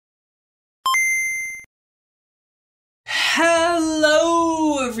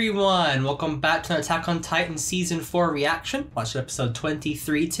Hello everyone! Welcome back to an Attack on Titan Season 4 reaction. Watch episode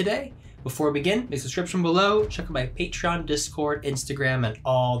 23 today. Before we begin, make a subscription below, check out my Patreon, Discord, Instagram, and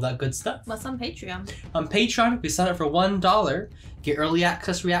all that good stuff. What's on Patreon? On Patreon, if you sign up for $1, get early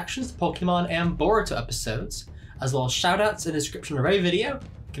access reactions to Pokemon and Boruto episodes, as well as shoutouts in the description of every video.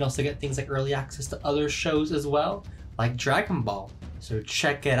 You can also get things like early access to other shows as well, like Dragon Ball. So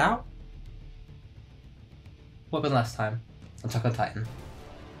check it out. What happened last time on Attack on Titan?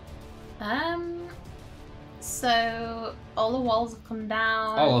 So all the walls have come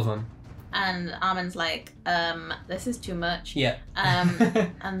down. All of them. And Armin's like, this is too much. Yeah.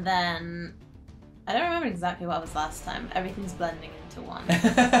 And then I don't remember exactly what was last time. Everything's blending into one.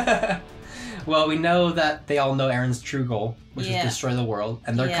 Well, we know that they all know Eren's true goal, which is destroy the world,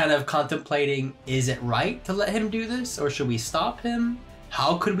 and they're kind of contemplating, is it right to let him do this, or should we stop him?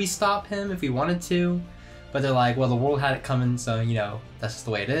 How could we stop him if we wanted to? But they're like, well, the world had it coming, so, you know, that's just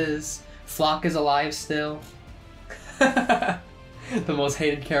the way it is. Floch is alive still. The most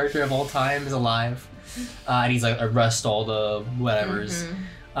hated character of all time is alive. And he's like, arrest all the whatevers.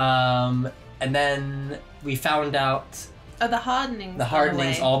 And then we found out... Oh, the hardening. The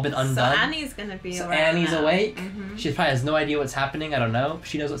hardening's all been undone. So Annie's gonna be so around Annie's now. awake. She probably has no idea what's happening. I don't know.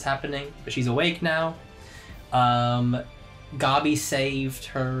 She knows what's happening, but she's awake now. Gabi saved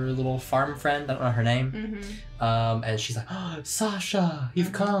her little farm friend, I don't know her name. And she's like, oh, Sasha,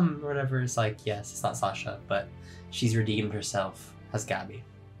 you've come, or whatever. It's like, yes, it's not Sasha, but she's redeemed herself as Gabi.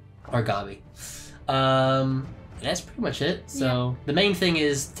 Or Gabi. And that's pretty much it. So the main thing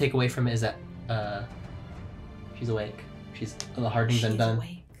is, take away from it is that she's awake. The hardening's undone.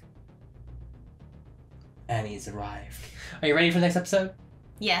 Awake. Annie's arrived. Are you ready for the next episode?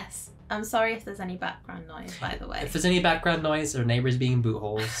 Yes. I'm sorry if there's any background noise, by the way. If there's any background noise or neighbors being boot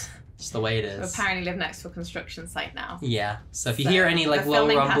holes, it's the way it is. We apparently live next to a construction site now. Yeah. So if you hear any like low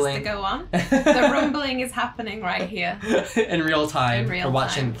rumbling, has to go on. The rumbling is happening right here. In real time. In real We're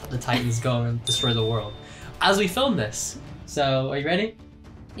watching the Titans go and destroy the world as we film this. So are you ready?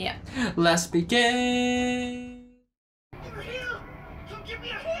 Yeah. Let's begin. Over here! Come give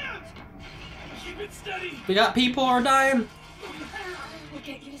me a hand! Keep it steady! We got people are dying. We'll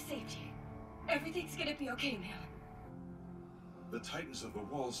get you to safety. Everything's gonna be okay, man. The Titans of the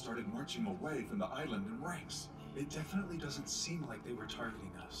Wall started marching away from the island in ranks. It definitely doesn't seem like they were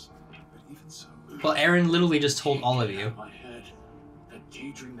targeting us. But even so... Well, Eren literally just told all of you. My head. That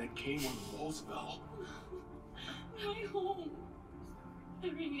daydream that came when the walls fell. My home.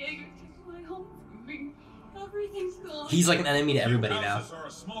 Every Jaegerist is my home for me. Everything's gone. He's like an enemy to everybody now. Houses are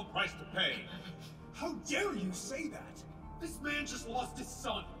a small price to pay. How dare you say that? This man just lost his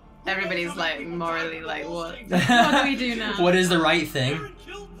son. Everybody's like morally like, what? What do we do now? What is the right thing?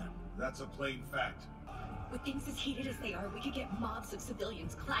 That's a plain fact. With things as heated as they are, we could get mobs of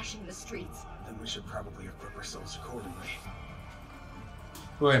civilians clashing in the streets. Then we should probably equip ourselves accordingly.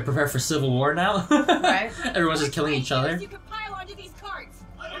 We're gonna prepare for civil war now? Right. Everyone's just killing each other. You can pile onto these carts.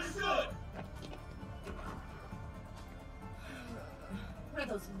 Understood! What are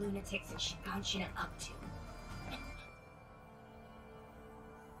those lunatics in Shiganshina up to?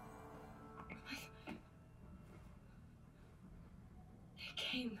 They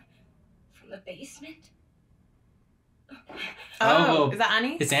came from the basement? Oh, is that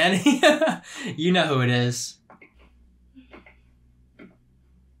Annie? It's Annie? You know who it is.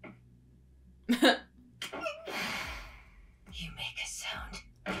 You make a sound.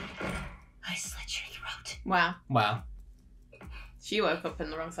 I slit your throat. Wow. Wow. She woke up in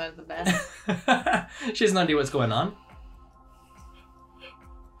the wrong side of the bed. She has no idea what's going on.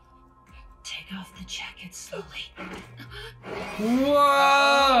 Take off the jacket slowly.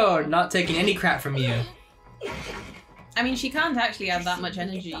 Whoa! Not taking any crap from you. I mean, she can't actually have that much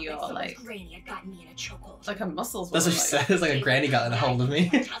energy, or like Granny had gotten me in a chokehold. her muscles. That's what she says. Like a granny got in a hold of me.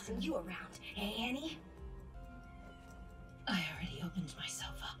 Tossing you around, hey Annie? I already opened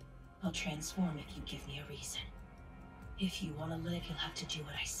myself up. I'll transform if you give me a reason. If you want to live, you'll have to do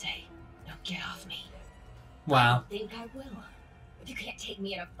what I say. Now get off me. Wow. I think I will. If you can't take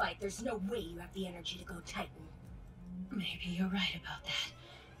me in a fight, there's no way you have the energy to go Titan. Maybe you're right about that.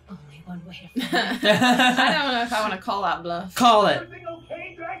 Only one way to find out. I don't know if I want to call that bluff. Call it. Everything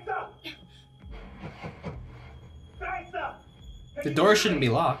okay, Dragster? Dragster! The door shouldn't be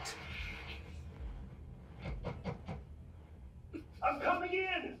locked. I'm coming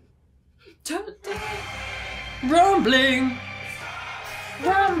in! Don't do it. Rumbling.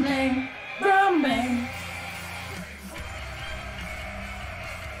 Rumbling. Rumbling.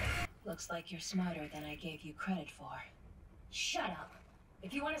 Looks like you're smarter than I gave you credit for. Shut up.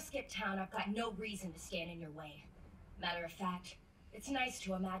 If you want to skip town, I've got no reason to stand in your way. Matter of fact, it's nice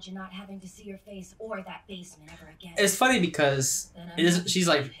to imagine not having to see your face or that basement ever again. It's funny because it is, she's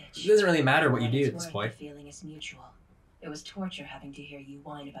like, it doesn't really matter what you do at this point. The feeling is mutual. It was torture having to hear you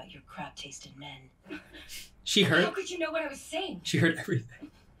whine about your crap-tasted men. She heard. How could you know what I was saying? She heard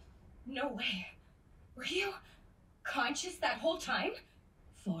everything. No way. Were you conscious that whole time?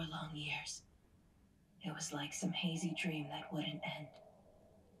 4 long years. It was like some hazy dream that wouldn't end.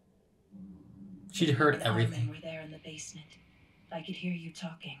 She'd heard The everything. men were there in the basement. I could hear you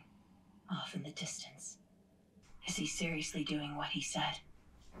talking, off in the distance. Is he seriously doing what he said?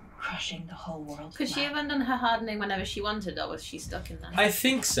 Crushing the whole world? Could she have undone her hardening whenever she wanted, or was she stuck in there? I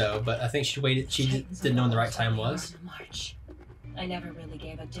think so, but I think she waited. She didn't know when the right time was. March. I never really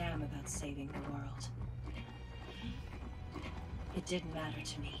gave a damn about saving the world. It didn't matter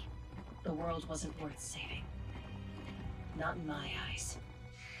to me. The world wasn't worth saving. Not in my eyes.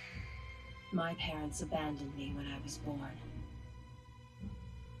 My parents abandoned me when I was born.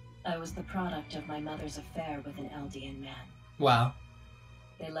 I was the product of my mother's affair with an Eldian man. Wow.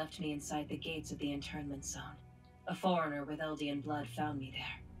 They left me inside the gates of the internment zone. A foreigner with Eldian blood found me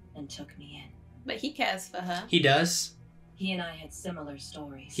there and took me in. But he cares for her. He does. He and I had similar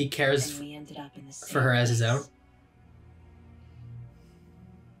stories. He cares and we ended up in the same for her as his place. own.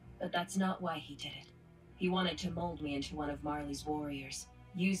 But that's not why he did it. He wanted to mold me into one of Marley's warriors.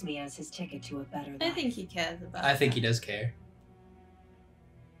 Use me as his ticket to a better life. I think he cares about I think her. he does care.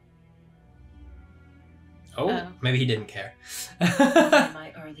 Oh, maybe he didn't care. In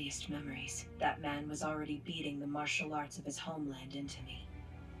my earliest memories, that man was already beating the martial arts of his homeland into me.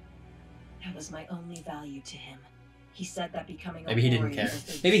 That was my only value to him. He said that becoming Maybe a he didn't warrior care. was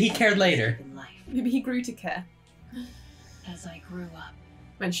the Maybe he best cared thing later. in life. Maybe he grew to care. As I grew up,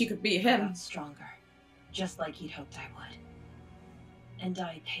 When she could beat I him. got stronger, just like he'd hoped I would. And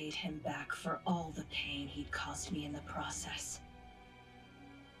I paid him back for all the pain he'd caused me in the process.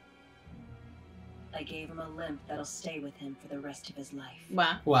 I gave him a limp that'll stay with him for the rest of his life.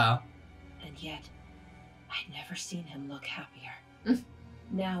 Wow. Wow. And yet, I'd never seen him look happier.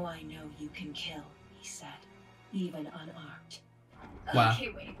 Now I know you can kill, he said, even unarmed. Wow.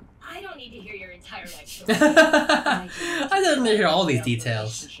 Okay, wait. I don't need to hear your entire life story. I didn't hear all these The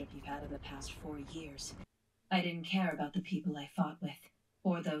details. relationship you've had in the past 4 years. I didn't care about the people I fought with,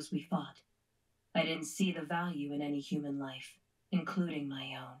 or those we fought. I didn't see the value in any human life, including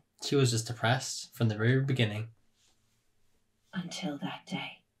my own. She was just depressed from the very beginning. Until that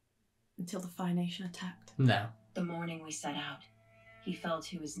day. Until the Fire Nation attacked. No. The morning we set out, he fell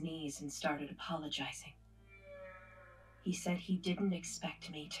to his knees and started apologizing. He said he didn't expect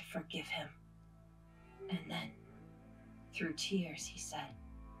me to forgive him. And then, through tears, he said,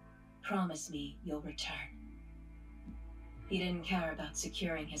 "Promise me you'll return." He didn't care about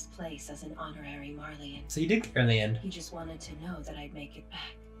securing his place as an honorary Marleyan. So you did care in the end. He just wanted to know that I'd make it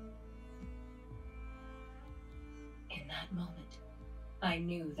back. In that moment, I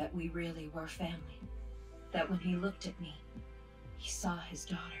knew that we really were family. That when he looked at me, he saw his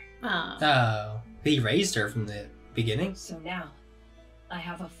daughter. Oh. Oh. He raised her from the beginning? So now, I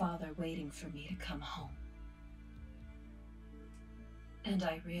have a father waiting for me to come home. And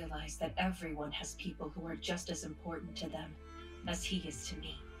I realize that everyone has people who are just as important to them as he is to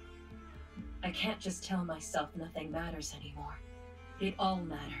me. I can't just tell myself nothing matters anymore. It all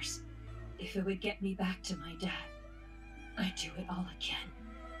matters. If it would get me back to my dad, I'd do it all again.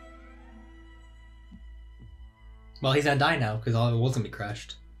 Well, he's gonna die now because all the world's gonna be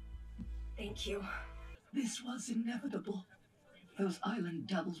crushed. Thank you. This was inevitable. Those island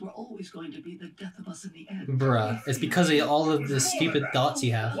devils were always going to be the death of us in the end. Bruh, it's because of all of the stupid thoughts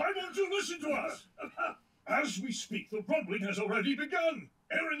you have. Why don't you listen to us? As we speak, the rumbling has already begun.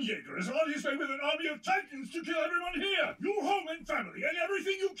 Eren Jaeger is on his way with an army of titans to kill everyone here. Your home and family and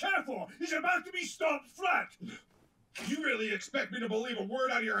everything you care for is about to be stomped flat. You really expect me to believe a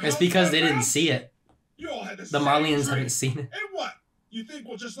word out of your mouth? It's because they didn't see it. You all had the The same Marleyans dream. haven't seen it. And what? You think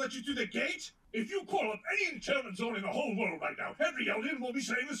we'll just let you through the gate? If you call up any internment zone in the whole world right now, every alien will be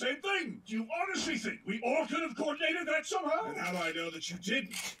saying the same thing. Do you honestly think we all could have coordinated that somehow? And how do I know that you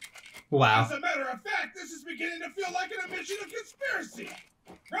didn't? Wow. As a matter of fact, this is beginning to feel like an admission of conspiracy.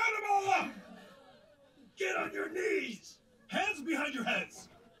 Round them all up! Get on your knees! Hands behind your heads!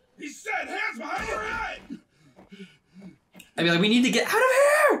 He said hands behind your head! I'd be like, we need to get out of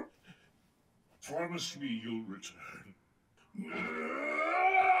here! Promise me you'll return.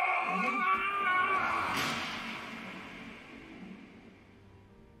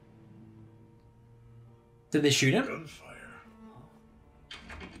 Did they shoot him? Gunfire.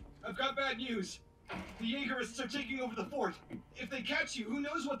 I've got bad news. The Jaegerists are taking over the fort. If they catch you, who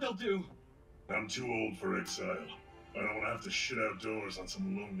knows what they'll do? I'm too old for exile. I don't want to have to shit outdoors on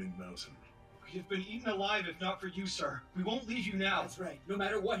some lonely mountain. We'd have been eaten alive if not for you, sir. We won't leave you now. That's right. No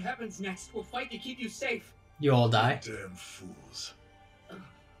matter what happens next, we'll fight to keep you safe. You all die. Damn fools.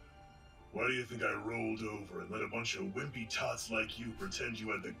 Why do you think I rolled over and let a bunch of wimpy tots like you pretend you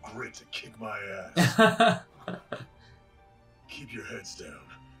had the grit to kick my ass? Keep your heads down.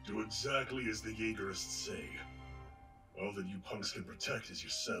 Do exactly as the Jaegerists say. All that you punks can protect is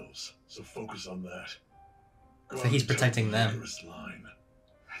yourselves, so focus on that. Go So out he's and toe protecting the them. Jaegerist line.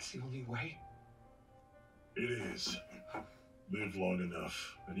 That's the only way. It is. Live long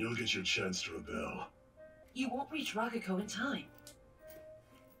enough, and you'll get your chance to rebel. You won't reach Ragako in time.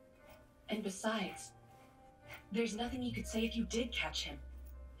 And besides, there's nothing you could say if you did catch him.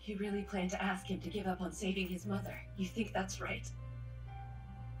 You really plan to ask him to give up on saving his mother. You think that's right?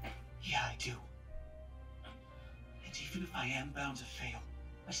 Yeah, I do. And even if I am bound to fail,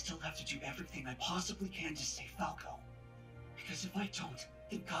 I still have to do everything I possibly can to save Falco. Because if I don't,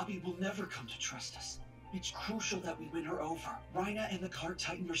 then Gabi will never come to trust us. It's crucial that we win her over. Rhina and the Cart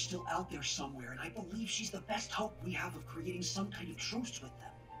Titan are still out there somewhere, and I believe she's the best hope we have of creating some kind of truce with them.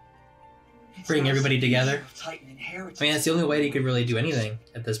 It's Bring not everybody some together. issue of Titan inheritance. I mean, that's the only way you could really do anything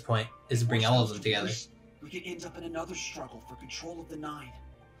at this point, is to bring all of them Worst together. comes to worst, we could end up in another struggle for control of the Nine.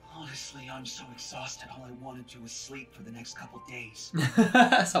 Honestly, I'm so exhausted. All I want to do is sleep for the next couple days.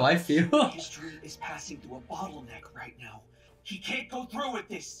 That's how I feel. History is passing through a bottleneck right now. He can't go through with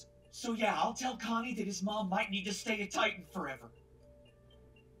this. So yeah, I'll tell Conny that his mom might need to stay a Titan forever.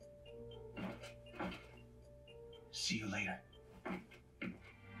 See you later.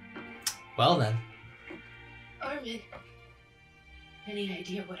 Well then. Armin, any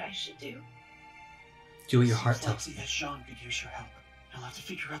idea what I should do? Do what your heart Seems like tells you. that Jean could use your help. You'll have to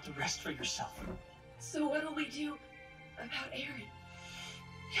figure out the rest for yourself. So what'll we do about Aaron?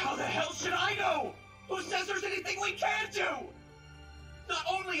 How the hell should I know? Who says there's anything we can do? Not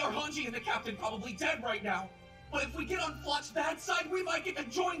only are Hanji and the captain probably dead right now, but if we get on Floch's bad side, we might get to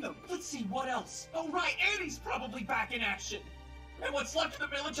join them. Let's see, what else? Oh right, Annie's probably back in action. And what's left of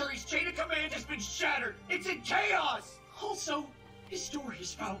the military's chain of command has been shattered. It's in chaos! Also, his story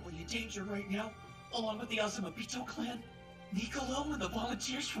is probably in danger right now, along with the Azumabito clan. Niccolo and the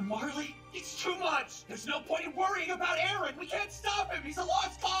volunteers from Marley? It's too much! There's no point in worrying about Aaron! We can't stop him! He's a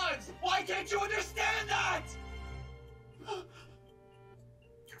lost cause! Why can't you understand that? I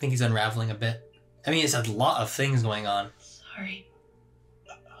think he's unraveling a bit. I mean, it's a lot of things going on. Sorry.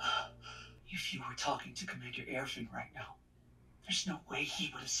 If you were talking to Commander Erfin right now, there's no way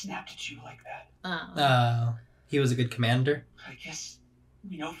he would have snapped at you like that. Oh. He was a good commander. I guess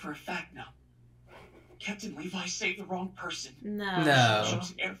we know for a fact now. Captain Levi saved the wrong person. No. No. He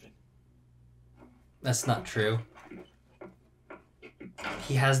chose Erfin. That's not true.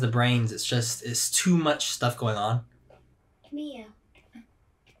 He has the brains, it's too much stuff going on. Mia,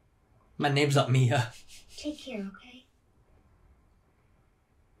 My name's not Mia. take care, okay?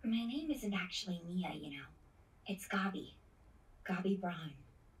 My name isn't actually Mia, you know. It's Gabi. Gabi Braun.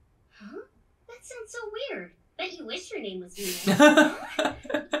 Huh? That sounds so weird. Bet you wish your name was Mia.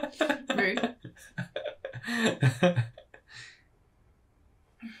 Rude.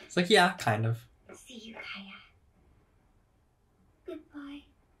 It's like, yeah, kind of. See you, Kaya. Goodbye,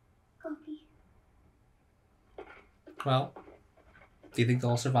 Gabi. Well, do you think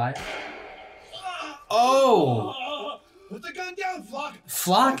they'll survive? Oh! Put the gun down, Floch!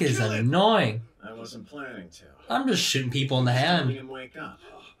 Floch is Kill him. I annoying. wasn't planning to. I'm just shooting people in the Letting hand. him wake up.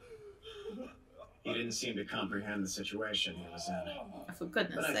 He didn't seem to comprehend the situation he was in. For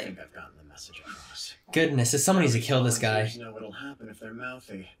goodness But I sake. think I've gotten the message across. Goodness, if someone needs to kill this guy. Volunteers know what'll happen if they're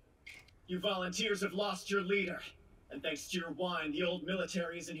mouthy. You volunteers have lost your leader. And thanks to your whine, the old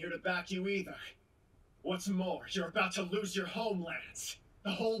military isn't here to back you either. What's more, you're about to lose your homelands.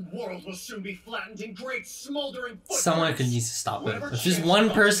 The whole world will soon be flattened in great smoldering footprints. Someone could need to stop him. Whatever If just chance one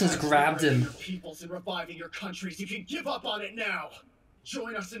you person's have to grabbed liberate him. Your peoples and reviving your countries, you can give up on it now.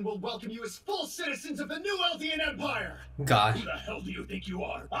 Join us and we'll welcome you as full citizens of the new Eldian Empire. God. Who the hell do you think you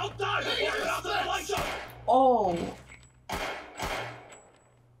are? I'll die before you stop the lights up! Oh.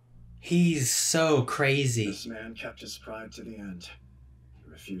 He's so crazy. This man kept his pride to the end. He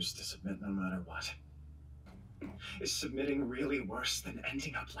refused to submit no matter what. Is submitting really worse than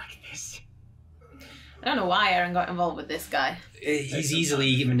ending up like this? I don't know why Aaron got involved with this guy. He's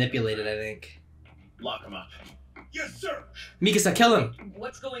easily manipulated, I think. Lock him up. Yes, sir! Mikasa, kill him!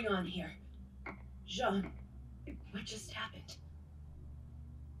 What's going on here? Jean, what just happened?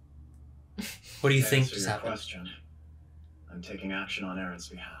 What do you To think answer just your happened? question, I'm taking action on Aaron's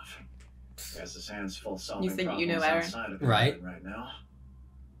behalf. He has his hands full solving You think you problems know Aaron? outside of the Right. island right now.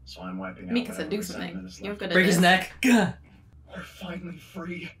 So I'm wiping out Mika said do whatever something. resentment is You're left. good at Break his this. neck. We're finally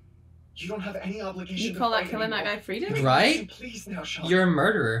free. You don't have any obligation You to call that fight killing that anymore. guy freedom? Right? Please now, Sean. You're a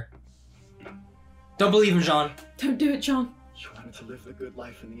murderer. Don't believe him, Jean. Don't do it, John. You wanted to live the good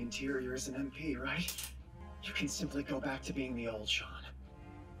life in the interior as an MP, right? You can simply go back to being the old Sean.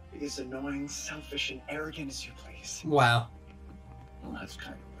 Be as annoying, selfish, and arrogant as you please. Wow. Well, that's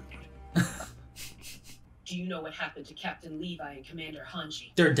kind of rude. Do you know what happened to Captain Levi and Commander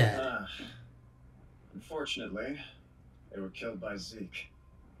Hanji? They're dead. Unfortunately, they were killed by Zeke.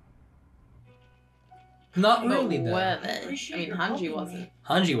 Not But really, were though. they? I mean, Hanji wasn't.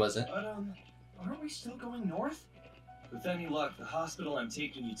 Hanji wasn't. But, aren't we still going north? With any luck, the hospital I'm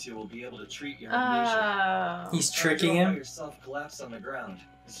taking you to will be able to treat your amnesia. Oh. He's tricking After all, him. yourself collapse on the ground.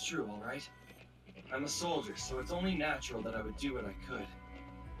 It's true, all right? I'm a soldier, so it's only natural that I would do what I could.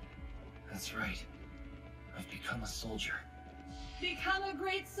 That's right. I've become a soldier. Become a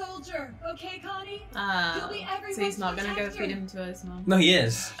great soldier, okay, Conny? You'll be So he's everyone's not gonna go protector. feed him to his mom. No, he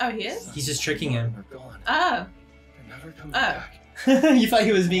is. Oh, he is? He's just tricking him. We're gone. Oh. They're never coming Oh. back. You thought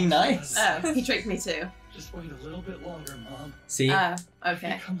he was being nice? Oh, he tricked me too. Just wait a little bit longer, Mom. See? Oh,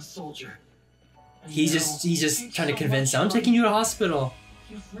 okay. Become a soldier. And He's now, just thanks trying to so convince much, him. I'm Mom. taking you to the hospital.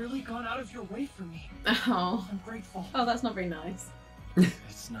 You've really gone out of your way for me. Oh. I'm grateful. Oh, that's not very nice.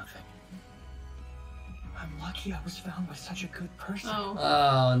 It's nothing. I'm lucky I was found by such a good person. Oh. Oh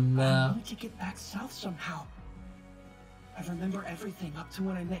I no. wanted to get back south somehow. I remember everything up to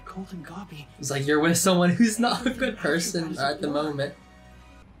when I met Colt and Gobby. It's like you're with someone who's not a good person at the moment.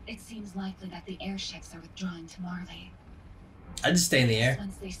 It seems likely that the airships are withdrawing to Marley. I'd just stay in the air.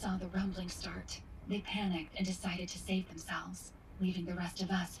 Once they saw the rumbling start, they panicked and decided to save themselves, leaving the rest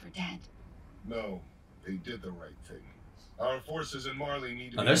of us for dead. No, they did the right thing. Our forces in Marley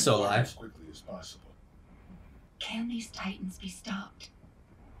need to Oh, be they're still informed alive. as quickly as possible. Can these titans be stopped?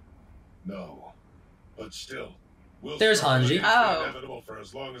 No, but still, we'll There's struggle Hanji. against the Oh. inevitable for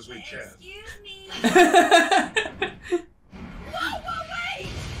as long as we can. Excuse me. Wait!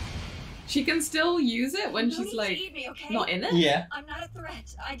 She can still use it when No she's need to like eat me, okay? not in it? Yeah. I'm not a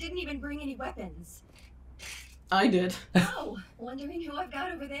threat. I didn't even bring any weapons. I did. Oh, wondering who I've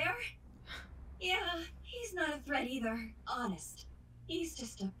got over there? Yeah, he's not a threat either. Honest. He's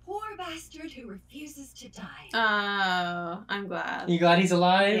just a poor bastard who refuses to die. Oh, I'm glad. You glad he's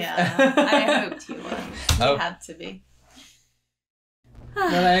alive? Yeah, I hoped he was. He Oh. had to be. Well,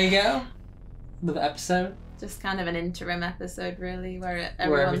 there you go. The episode. Just kind of an interim episode, really, where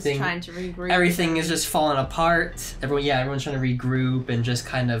everyone's everything- trying to regroup. Everything is just falling apart. Everyone's trying to regroup and just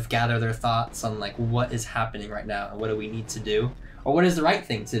kind of gather their thoughts on like what is happening right now and what do we need to do, or what is the right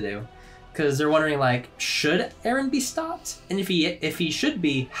thing to do. Because they're wondering, like, should Eren be stopped? And if he should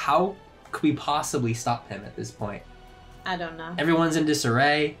be, how could we possibly stop him at this point? I don't know. Everyone's in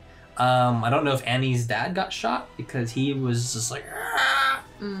disarray. I don't know if Annie's dad got shot because he was just like, "Ah!"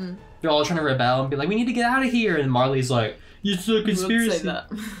 Mm. They're all trying to rebel and be like, we need to get out of here. And Marley's like, it's a You would say conspiracy. that.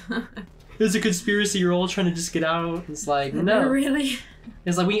 It's a conspiracy. You're all trying to just get out. It's like, no. Really?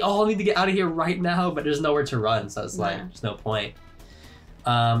 It's like, we all need to get out of here right now, but there's nowhere to run. So it's like, Yeah. there's no point.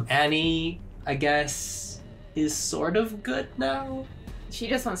 Annie, I guess, is sort of good now. She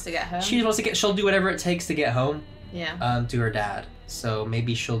just wants to get home. She'll do whatever it takes to get home Yeah. to her dad. So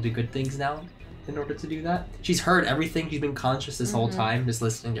maybe she'll do good things now in order to do that. She's heard everything. She's been conscious this whole time, just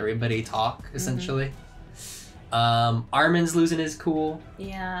listening to everybody talk, essentially. Armin's losing his cool.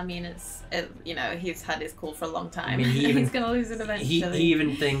 Yeah, I mean, he's had his cool for a long time. I mean, he even- he's gonna lose it eventually. He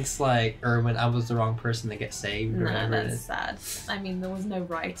even thinks like, Erwin, I was the wrong person to get saved, or No, whatever it that's is. sad. I mean, there was no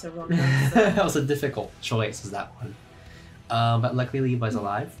right or wrong answer. That was a difficult choice, was that one. But luckily Levi's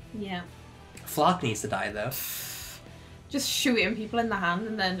alive. Yeah. Floch needs to die though. Just shooting people in the hand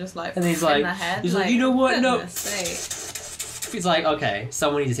and then just like And he's in like, the head. he's like, you know what? No. goodness sake. He's like, okay,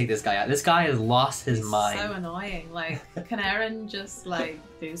 someone needs to take this guy out. This guy has lost his mind. So annoying. Like, can Eren just like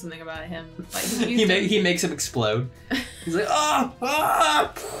do something about him? Like he makes him explode. He's like, ah,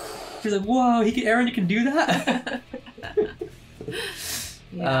 ah. He's like, whoa, Eren can do that.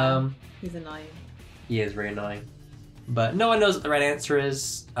 Yeah, he's annoying. He is very annoying. But no one knows what the right answer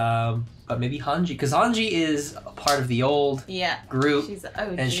is. But maybe Hanji, because Hanji is a part of the old group, She's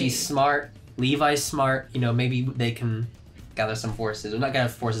OG. and she's smart. Levi's smart. You know, maybe they can gather some forces, or not gather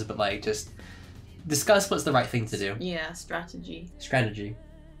forces, but like just discuss what's the right thing to do. Yeah, strategy.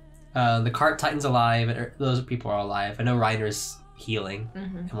 The cart titan's alive, and those people are alive. I know Reiner's healing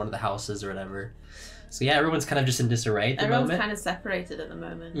in one of the houses or whatever. So yeah, everyone's kind of just in disarray at the Everyone's moment. kind of separated at the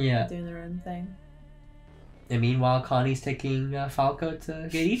moment. Yeah. Doing their own thing. And meanwhile, Connie's taking Falco to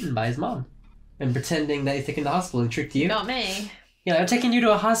get eaten by his mom, and pretending that he's taking the hospital and tricked you. Got me. Yeah, I'm taking you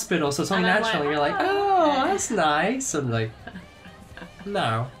to a hospital, so it's only And I'm natural. like, You're like, oh, oh, that's nice. I'm like,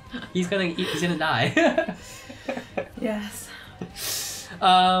 no, he's gonna die. Yes.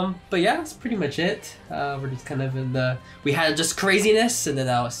 But yeah, that's pretty much it. We're just kind of in the. We had just craziness, and then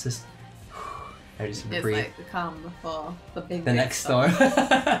now it's just. I just It's breathe. like the calm before the big. The next storm.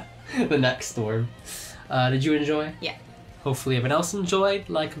 The next storm. Did you enjoy? Yeah. Hopefully everyone else enjoyed.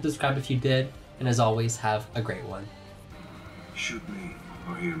 Like and subscribe if you did. And as always, have a great one. Shoot me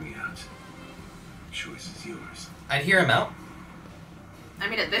or hear me out. Choice is yours. I'd hear him out. I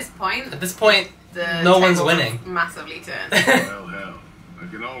mean, at this point, the no no one's tables have winning. massively turned. Well, hell. I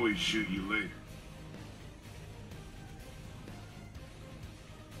can always shoot you later.